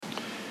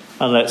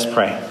And let's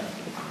pray.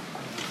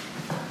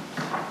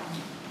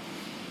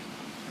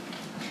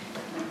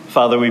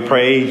 Father, we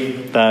pray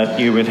that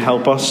you would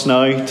help us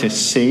now to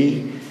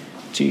see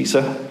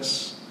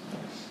Jesus,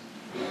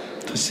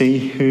 to see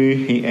who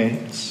he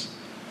is,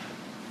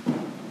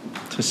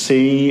 to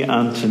see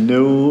and to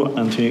know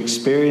and to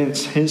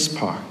experience his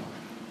power.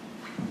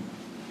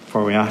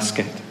 For we ask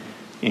it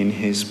in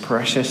his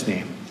precious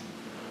name.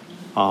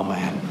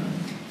 Amen.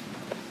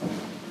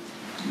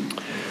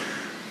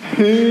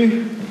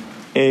 Who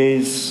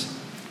is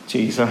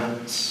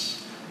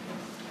Jesus?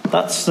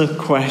 That's the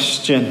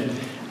question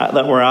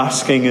that we're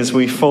asking as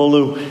we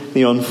follow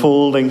the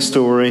unfolding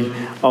story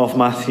of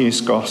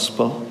Matthew's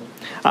Gospel.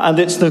 And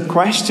it's the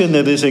question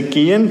that is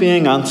again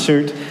being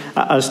answered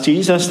as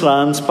Jesus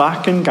lands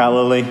back in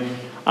Galilee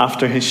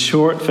after his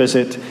short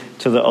visit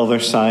to the other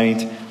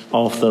side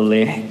of the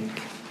lake.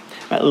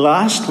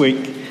 Last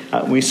week,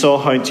 we saw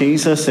how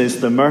Jesus is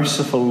the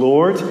merciful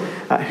Lord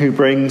who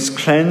brings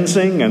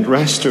cleansing and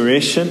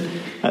restoration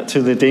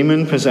to the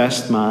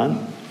demon-possessed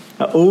man,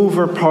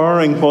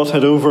 overpowering what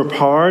had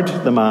overpowered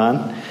the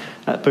man,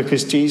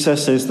 because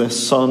Jesus is the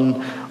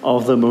Son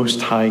of the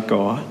Most High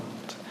God.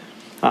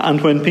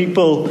 And when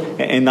people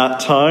in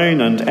that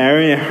town and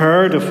area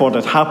heard of what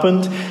had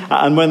happened,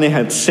 and when they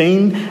had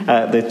seen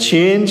the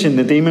change in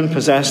the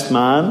demon-possessed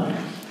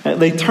man,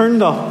 they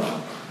turned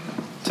up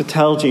to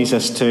tell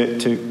Jesus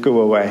to go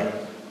away.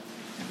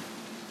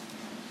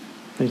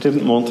 They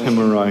didn't want him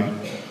around.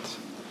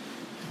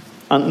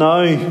 And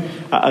now,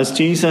 as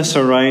Jesus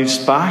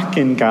arrives back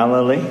in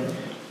Galilee,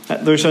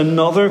 there's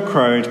another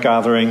crowd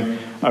gathering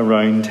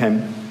around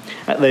him.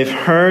 They've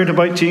heard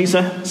about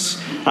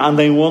Jesus and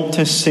they want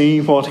to see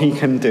what he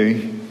can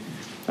do.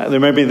 They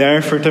may be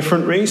there for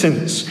different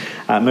reasons.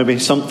 Maybe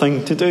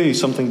something to do,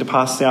 something to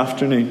pass the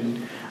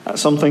afternoon,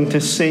 something to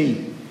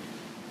see.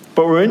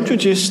 But we're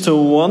introduced to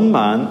one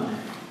man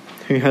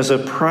who has a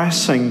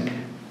pressing,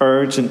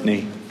 urgent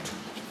need.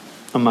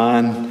 A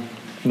man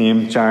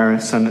named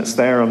Jairus, and it's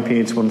there on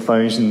page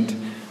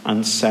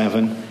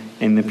 1007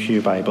 in the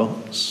Pew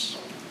Bibles.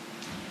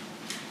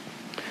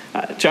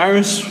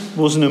 Jairus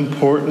was an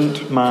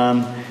important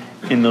man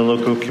in the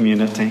local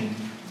community.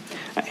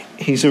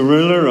 He's a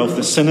ruler of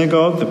the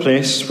synagogue, the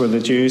place where the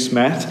Jews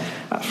met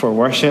for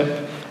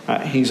worship.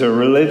 He's a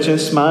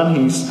religious man.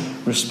 He's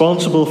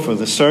responsible for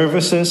the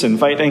services,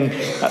 inviting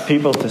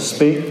people to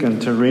speak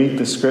and to read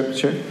the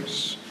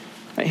scriptures.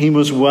 He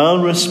was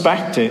well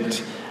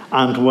respected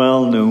and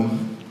well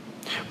known.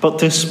 But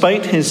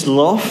despite his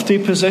lofty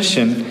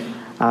position,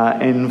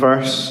 in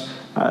verse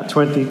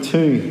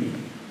 22,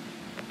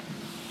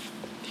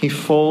 he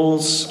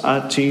falls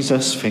at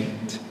Jesus'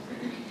 feet,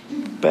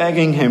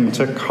 begging him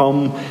to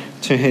come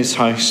to his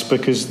house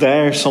because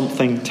there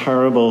something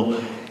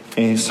terrible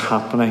is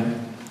happening.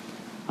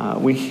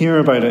 We hear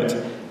about it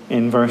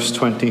in verse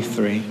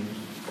 23.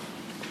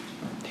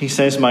 He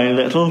says, "My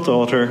little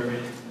daughter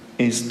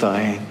is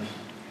dying.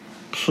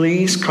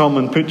 Please come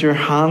and put your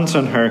hands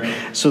on her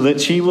so that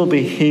she will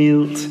be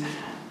healed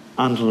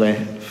and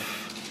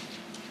live."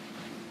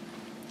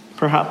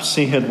 Perhaps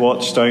he had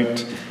watched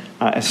out,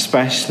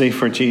 especially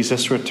for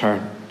Jesus'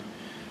 return.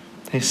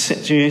 His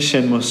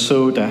situation was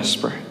so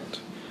desperate.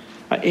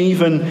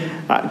 Even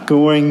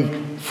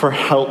going for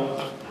help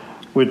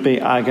would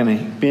be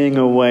agony, being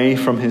away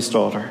from his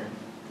daughter.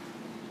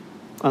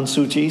 And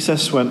so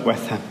Jesus went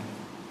with him,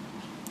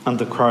 and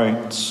the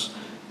crowds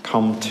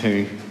come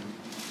too.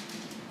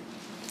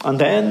 And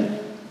then,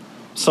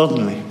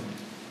 suddenly,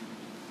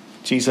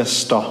 Jesus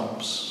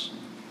stops.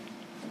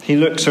 He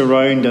looks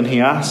around and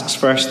he asks,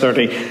 verse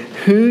 30,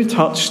 "Who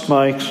touched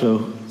my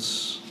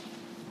clothes?"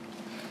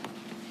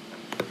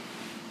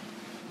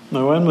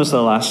 Now, when was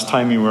the last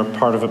time you were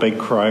part of a big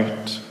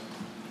crowd?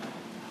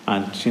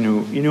 And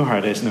you know how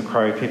it is in a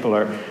crowd. People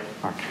are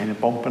kind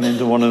of bumping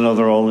into one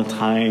another all the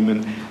time,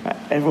 and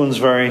everyone's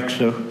very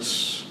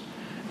close.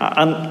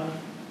 And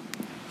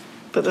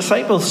the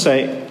disciples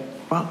say,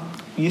 "Well,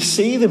 you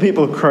see the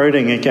people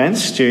crowding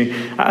against you,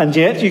 and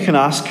yet you can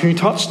ask, 'Who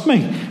touched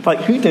me?'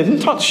 Like, who didn't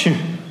touch you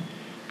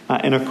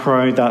in a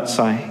crowd that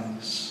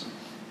size?"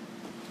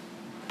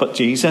 But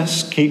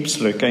Jesus keeps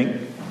looking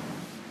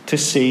to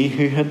see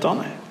who had done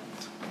it.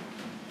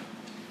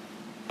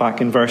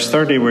 Back in verse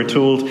 30, we're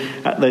told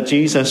that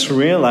Jesus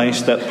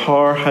realized that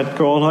power had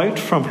gone out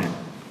from him.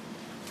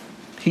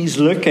 He's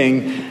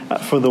looking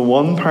for the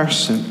one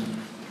person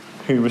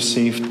who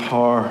received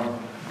power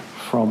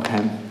from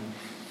him.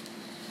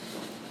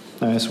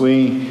 Now, as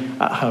we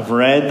have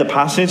read the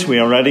passage, we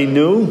already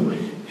know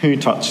who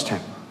touched him.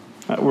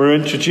 We're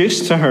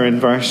introduced to her in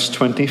verse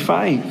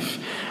 25.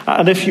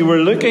 And if you were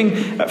looking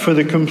for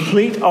the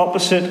complete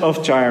opposite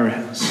of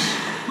Jairus,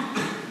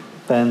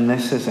 then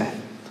this is it.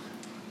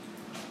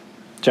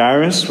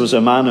 Jairus was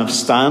a man of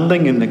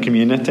standing in the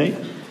community,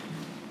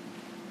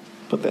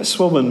 but this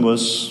woman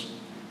was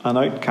an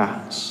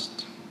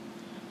outcast.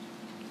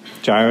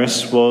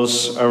 Jairus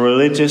was a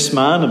religious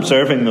man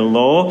observing the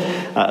law,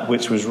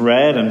 which was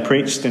read and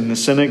preached in the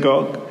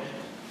synagogue.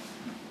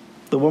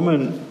 The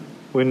woman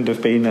wouldn't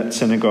have been at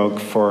synagogue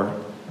for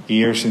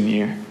years and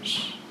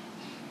years.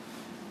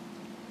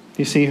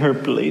 You see, her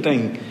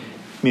bleeding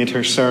made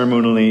her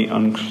ceremonially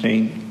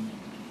unclean.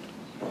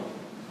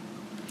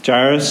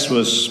 Jairus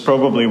was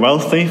probably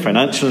wealthy,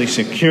 financially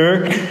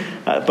secure,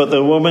 but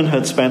the woman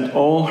had spent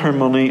all her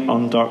money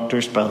on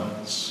doctor's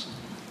bills,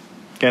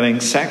 getting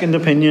second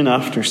opinion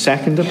after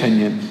second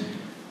opinion,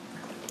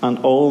 and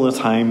all the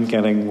time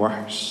getting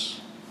worse,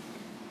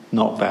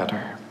 not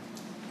better.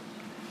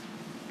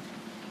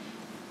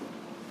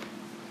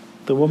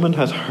 The woman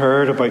had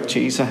heard about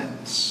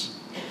Jesus,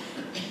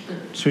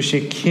 so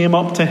she came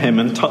up to him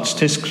and touched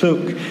his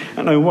cloak.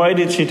 And now, why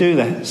did she do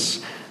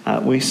this?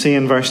 We see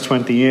in verse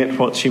 28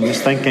 what she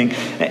was thinking.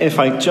 If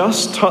I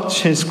just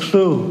touch his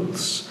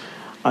clothes,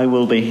 I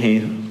will be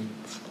healed.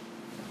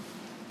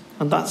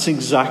 And that's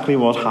exactly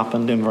what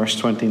happened in verse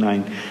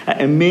 29.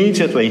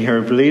 Immediately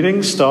her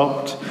bleeding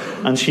stopped,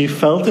 and she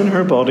felt in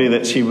her body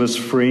that she was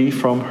free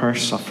from her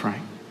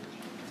suffering.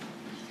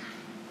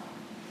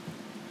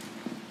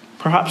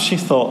 Perhaps she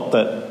thought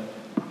that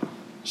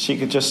she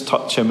could just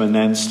touch him and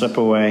then slip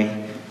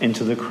away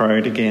into the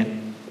crowd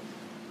again.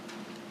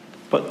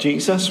 But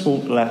Jesus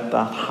won't let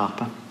that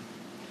happen.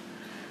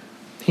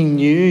 He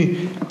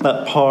knew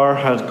that power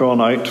had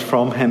gone out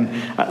from him,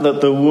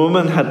 that the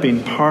woman had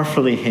been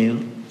powerfully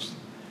healed.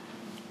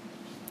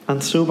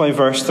 And so by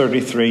verse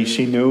 33,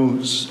 she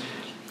knows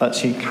that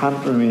she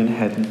can't remain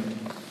hidden.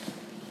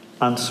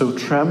 And so,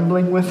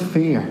 trembling with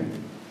fear,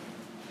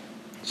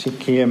 she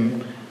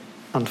came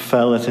and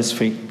fell at his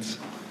feet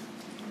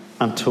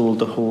and told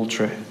the whole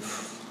truth.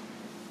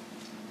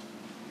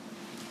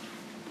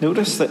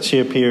 Notice that she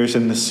appears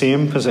in the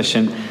same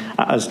position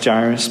as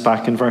Jairus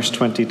back in verse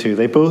 22.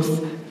 They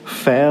both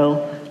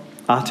fell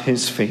at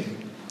his feet.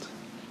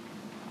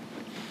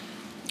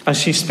 As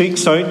she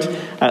speaks out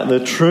at the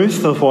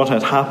truth of what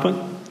had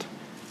happened,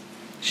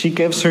 she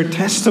gives her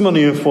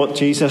testimony of what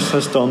Jesus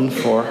has done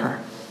for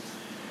her.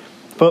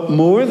 But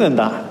more than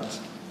that,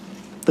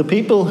 the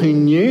people who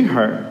knew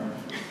her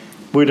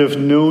would have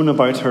known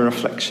about her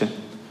affliction.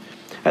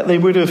 They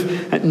would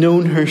have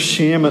known her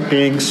shame at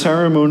being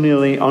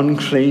ceremonially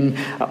unclean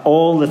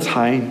all the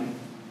time.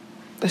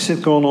 This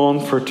had gone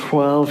on for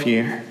 12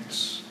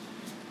 years.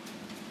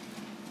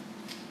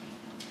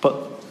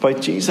 But by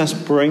Jesus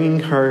bringing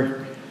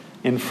her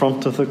in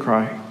front of the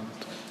crowd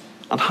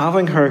and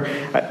having her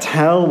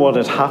tell what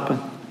had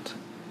happened,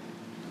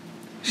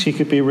 she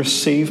could be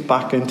received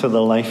back into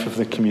the life of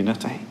the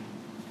community.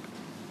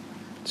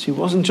 She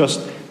wasn't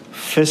just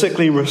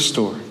physically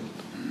restored,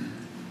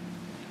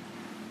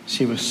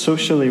 she was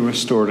socially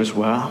restored as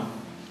well.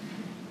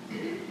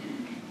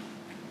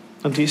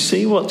 And do you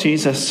see what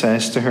Jesus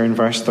says to her in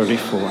verse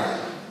 34?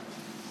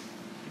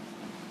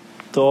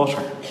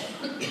 Daughter,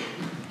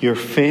 your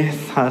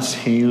faith has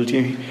healed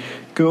you.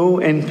 Go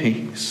in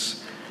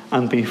peace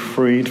and be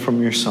freed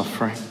from your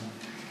suffering.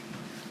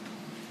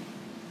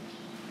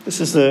 This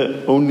is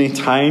the only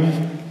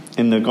time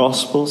in the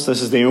Gospels,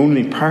 this is the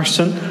only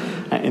person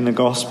in the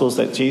Gospels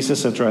that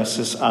Jesus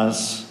addresses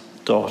as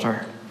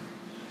daughter.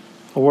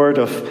 A word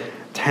of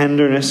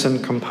tenderness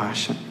and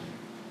compassion.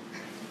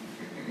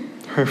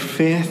 Her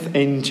faith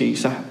in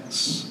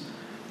Jesus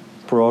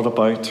brought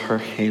about her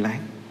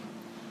healing.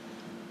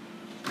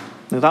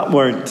 Now that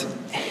word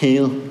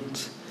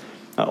healed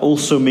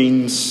also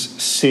means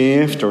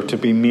saved or to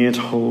be made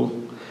whole.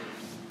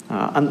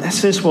 And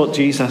this is what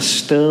Jesus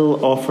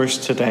still offers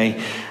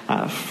today,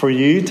 for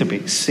you to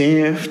be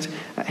saved,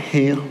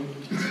 healed.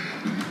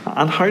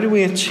 And how do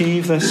we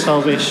achieve this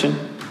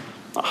salvation?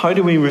 How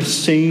do we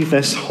receive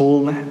this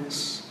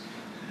wholeness?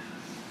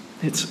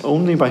 It's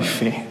only by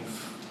faith.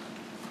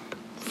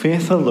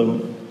 Faith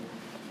alone,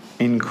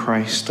 in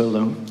Christ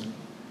alone.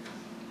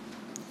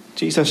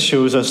 Jesus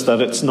shows us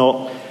that it's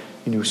not,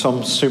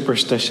 some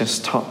superstitious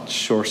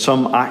touch or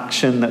some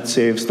action that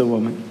saves the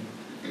woman.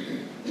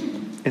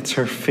 It's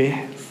her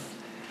faith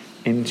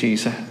in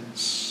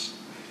Jesus.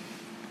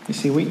 You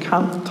see, we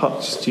can't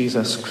touch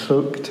Jesus'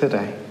 cloak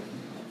today,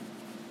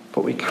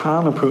 but we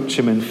can approach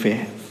him in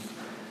faith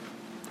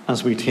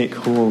as we take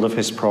hold of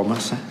his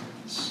promises.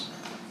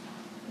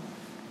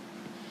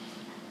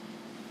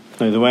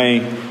 Now, the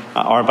way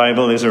our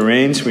Bible is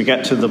arranged, we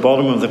get to the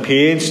bottom of the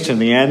page, to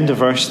the end of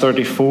verse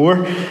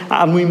 34,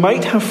 and we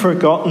might have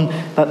forgotten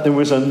that there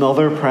was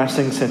another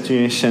pressing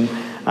situation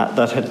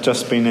that had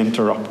just been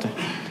interrupted.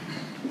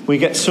 We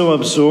get so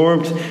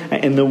absorbed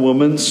in the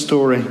woman's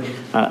story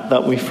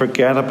that we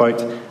forget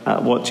about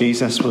what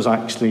Jesus was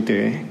actually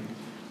doing.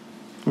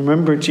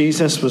 Remember,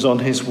 Jesus was on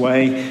his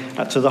way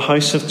to the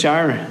house of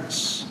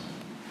Jairus,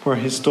 where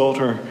his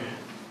daughter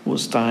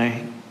was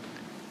dying.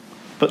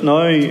 But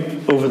now,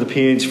 over the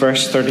page,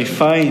 verse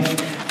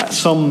 35,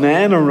 some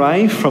men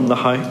arrive from the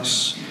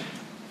house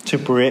to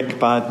break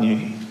bad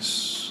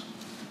news.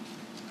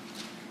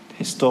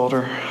 His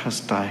daughter has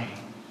died.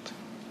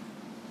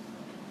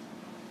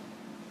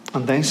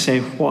 And they say,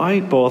 why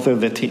bother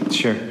the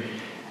teacher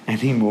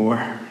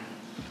anymore?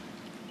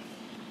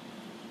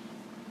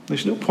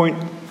 There's no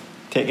point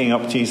taking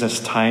up Jesus'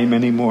 time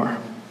anymore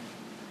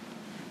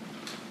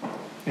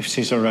if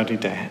she's already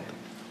dead.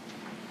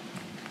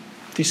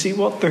 Do you see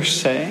what they're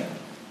saying?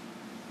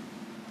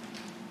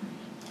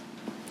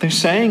 They're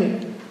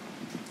saying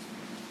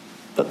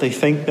that they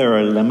think there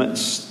are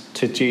limits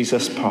to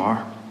Jesus'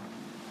 power.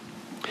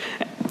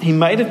 He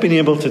might have been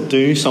able to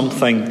do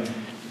something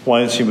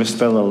while she was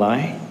still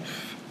alive.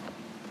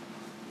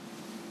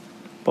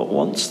 But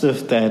once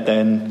they've died,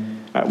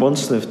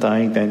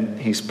 then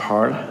he's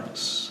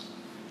powerless.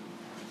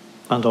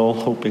 And all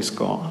hope is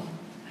gone.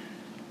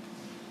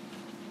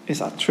 Is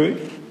that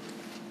true?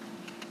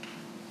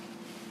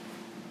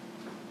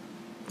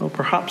 Well,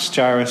 perhaps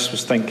Jairus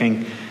was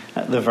thinking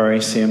the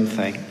very same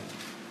thing.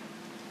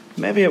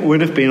 Maybe it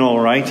would have been all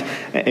right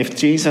if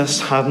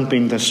Jesus hadn't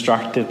been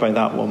distracted by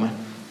that woman.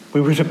 We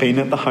would have been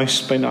at the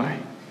house by now.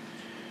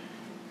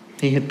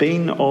 He had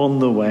been on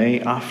the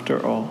way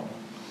after all.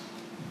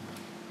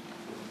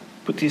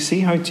 But do you see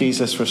how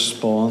Jesus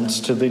responds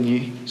to the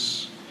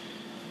news?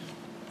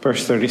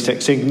 Verse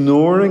 36,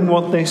 ignoring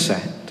what they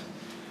said,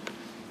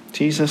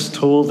 Jesus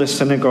told the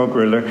synagogue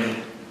ruler,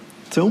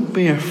 "Don't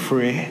be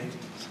afraid.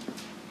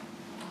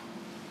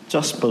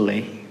 Just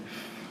believe."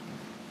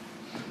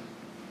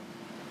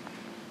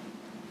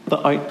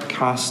 The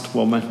outcast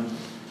woman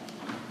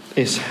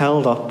is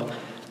held up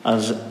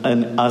as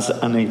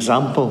an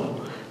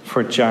example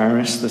for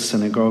Jairus, the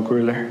synagogue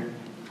ruler.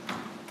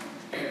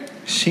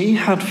 She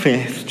had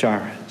faith,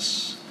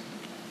 Jairus.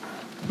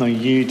 Now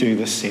you do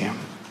the same.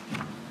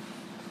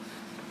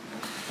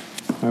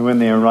 Now when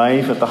they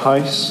arrive at the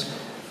house,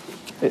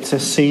 it's a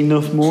scene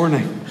of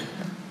mourning.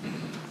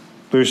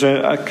 There's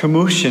a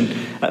commotion,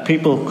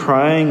 people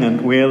crying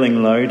and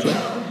wailing loudly.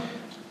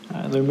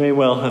 There may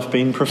well have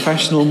been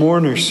professional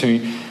mourners who,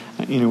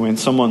 when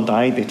someone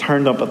died, they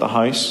turned up at the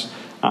house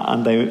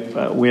and they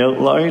wailed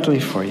loudly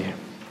for you.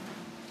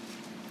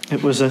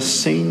 It was a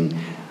scene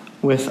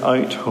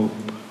without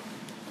hope.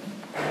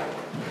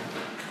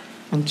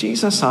 And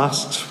Jesus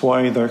asks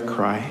why they're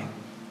crying.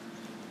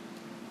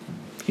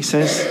 He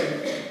says,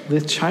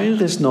 "The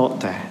child is not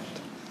dead,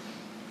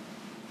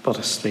 but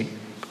asleep."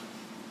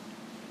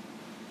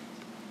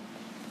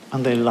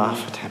 And they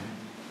laugh at him.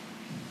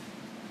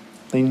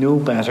 They know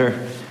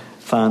better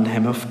than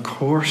him. Of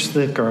course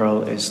the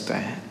girl is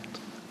dead.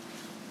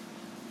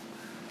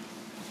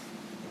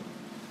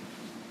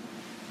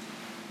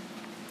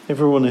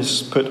 Everyone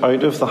is put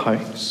out of the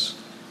house,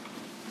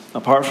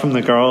 apart from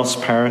the girl's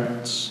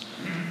parents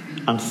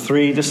and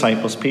 3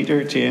 disciples,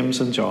 Peter, James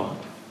and John.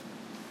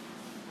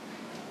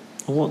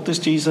 And what does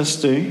Jesus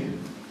do?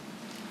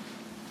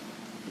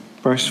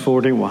 Verse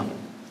 41.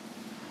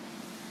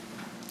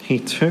 He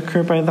took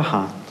her by the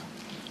hand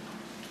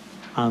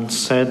and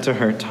said to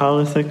her,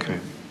 "Talitha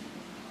cum,"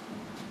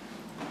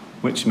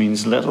 which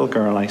means, "Little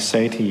girl, I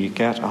say to you,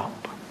 get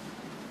up."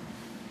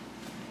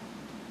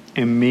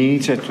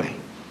 Immediately,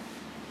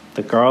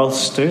 the girl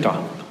stood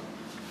up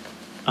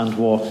and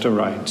walked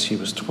around. She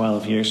was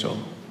 12 years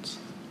old.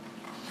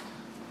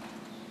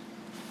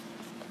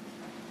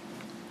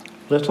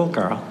 Little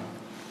girl,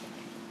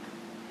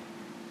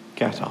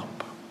 get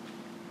up.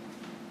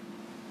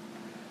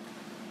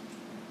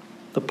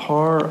 The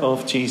power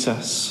of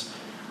Jesus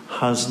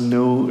has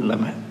no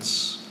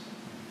limits,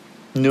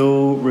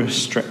 no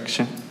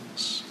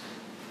restrictions.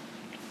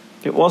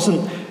 It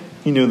wasn't,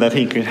 that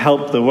he could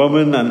help the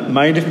woman and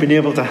might have been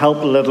able to help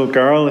the little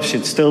girl if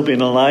she'd still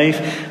been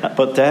alive,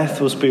 but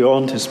death was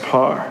beyond his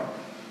power.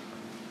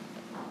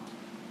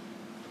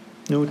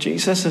 No,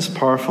 Jesus is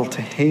powerful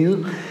to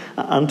heal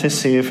and to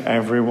save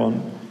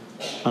everyone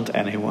and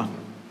anyone.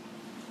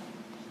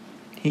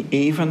 He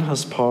even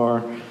has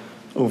power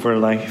over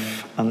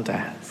life and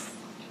death.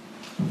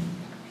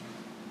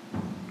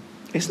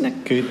 Isn't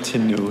it good to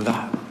know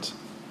that?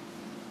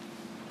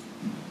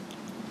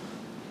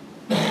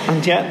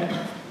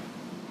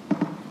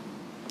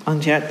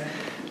 And yet,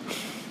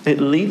 it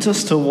leads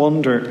us to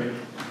wonder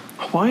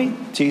why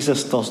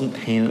Jesus doesn't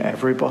heal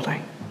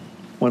everybody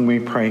when we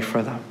pray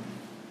for them.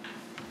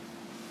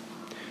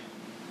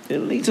 It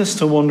leads us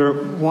to wonder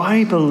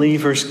why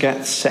believers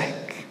get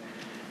sick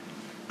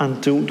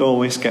and don't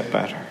always get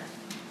better.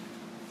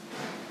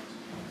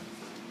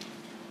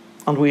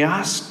 And we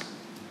ask,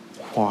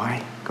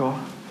 why, God?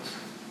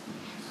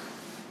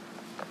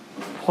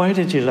 Why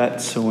did you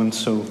let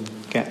so-and-so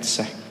get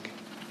sick?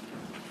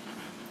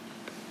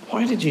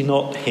 Why did you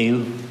not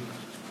heal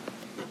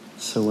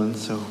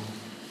so-and-so?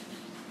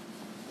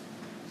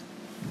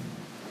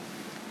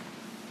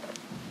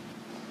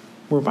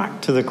 We're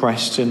back to the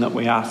question that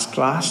we asked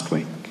last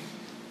week.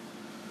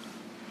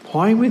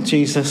 Why would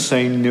Jesus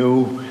say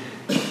no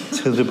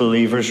to the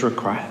believer's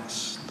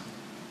request?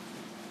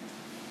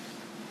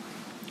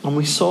 And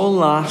we saw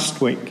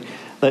last week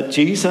that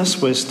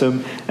Jesus'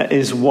 wisdom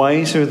is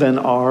wiser than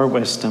our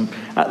wisdom,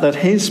 that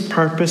his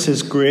purpose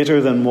is greater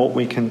than what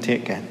we can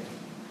take in.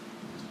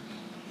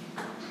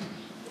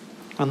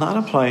 And that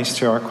applies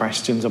to our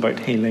questions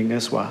about healing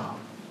as well.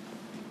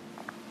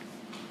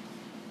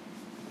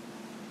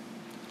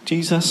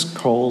 Jesus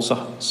calls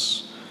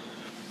us,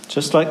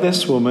 just like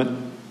this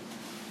woman,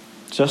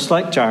 just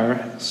like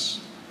Jairus,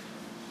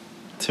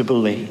 to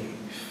believe,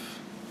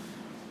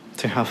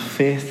 to have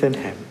faith in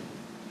him,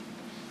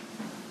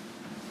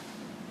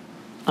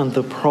 And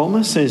the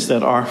promise is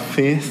that our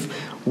faith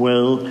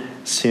will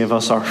save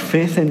us. Our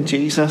faith in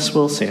Jesus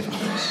will save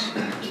us,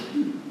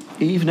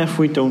 even if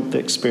we don't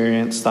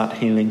experience that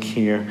healing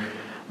here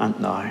and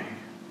now.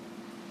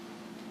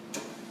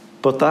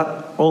 But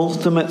that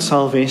ultimate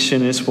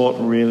salvation is what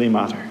really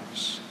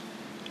matters.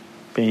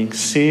 Being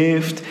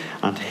saved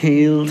and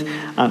healed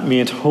and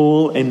made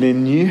whole in the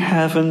new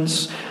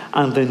heavens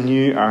and the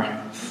new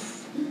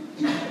earth.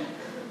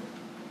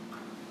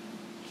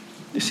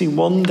 You see,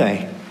 one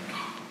day,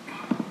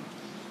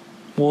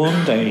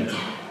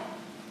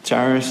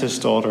 Jairus'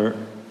 daughter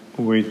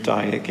would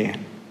die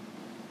again.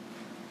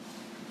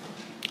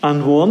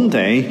 And one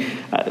day,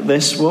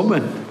 this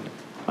woman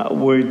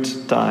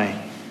would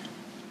die.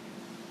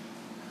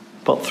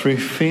 But through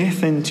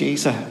faith in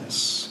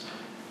Jesus,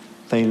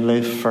 they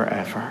live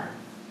forever.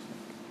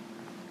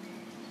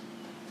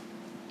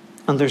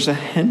 And there's a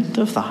hint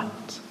of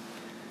that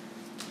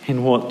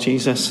in what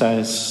Jesus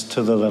says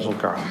to the little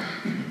girl.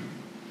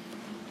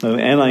 Now,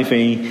 the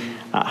NIV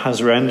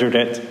has rendered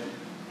it,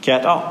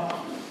 "Get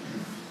up."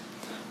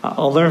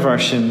 Other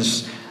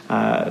versions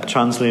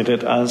translate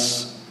it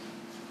as,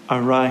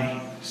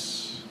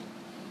 "Arise."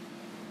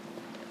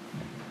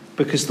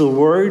 Because the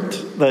word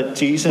that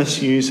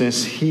Jesus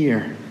uses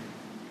here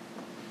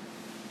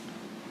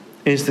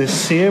is the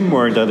same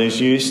word that is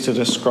used to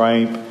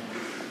describe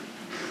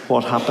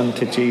what happened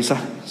to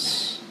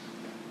Jesus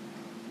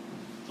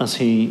as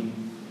he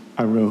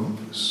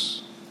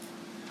arose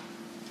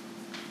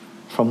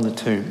from the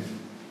tomb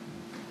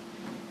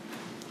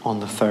on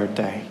the third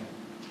day.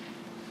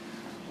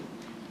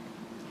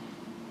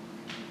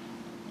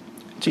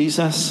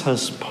 Jesus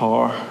has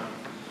power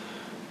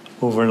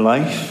over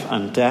life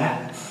and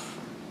death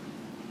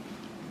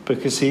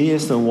because he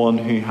is the one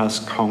who has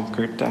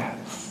conquered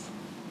death.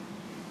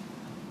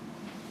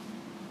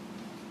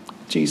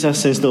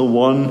 Jesus is the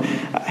one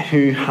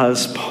who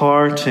has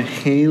power to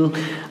heal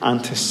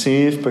and to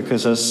save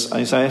because, as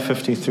Isaiah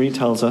 53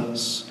 tells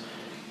us,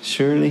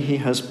 surely he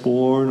has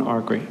borne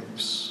our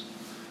griefs,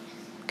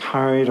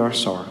 carried our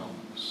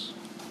sorrows.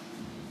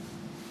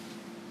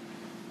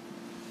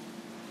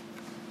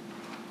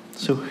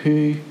 So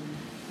who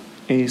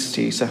is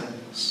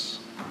Jesus?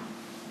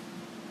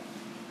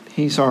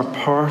 He's our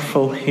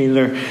powerful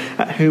healer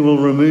who will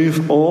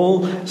remove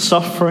all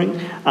suffering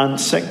and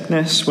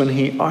sickness when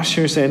he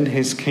ushers in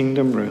his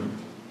kingdom rule.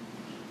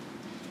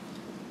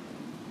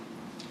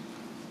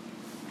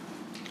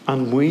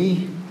 And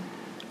we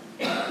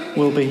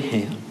will be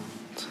healed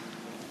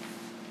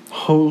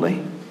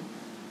wholly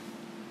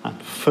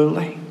and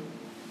fully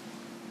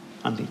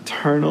and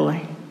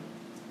eternally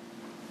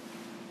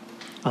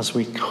as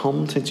we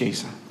come to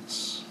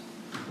Jesus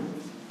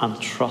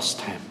and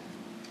trust him.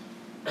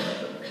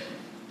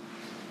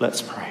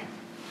 Let's pray.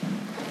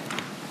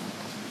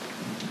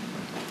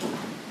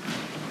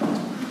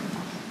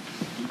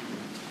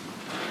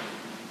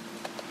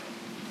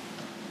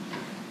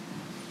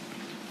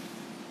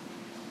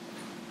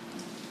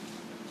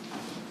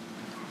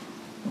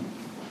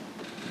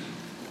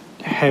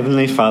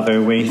 Heavenly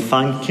Father, we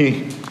thank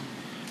you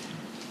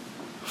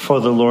for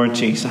the Lord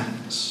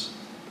Jesus.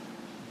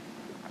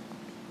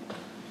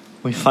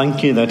 We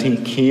thank you that he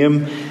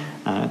came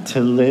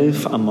to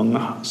live among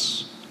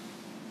us,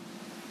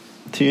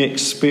 to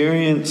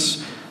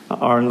experience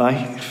our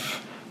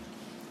life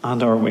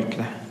and our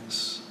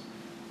weakness.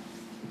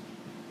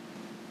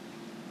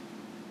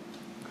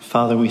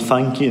 Father, we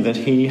thank you that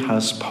he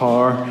has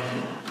power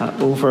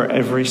over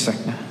every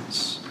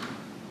sickness.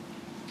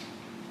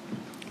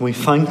 We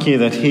thank you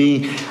that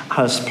he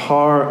has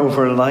power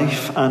over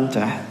life and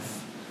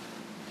death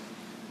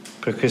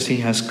because he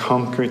has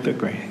conquered the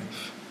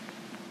grave.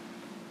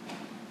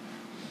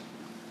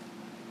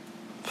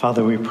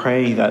 Father, we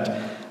pray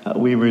that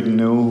we would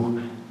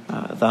know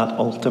that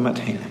ultimate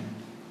healing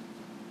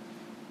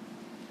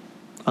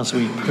as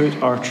we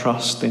put our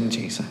trust in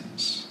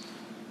Jesus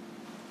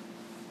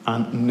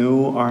and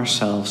know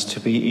ourselves to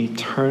be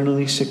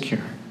eternally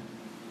secure.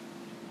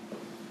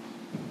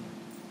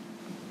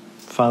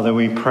 Father,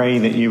 we pray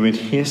that you would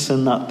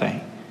hasten that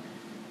day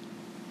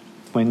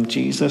when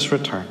Jesus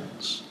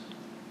returns,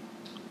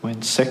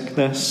 when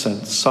sickness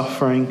and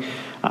suffering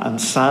and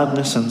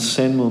sadness and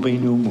sin will be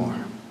no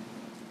more.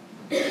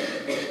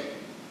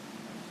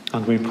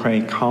 And we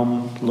pray,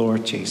 come,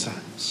 Lord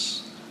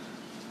Jesus.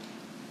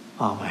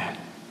 Amen.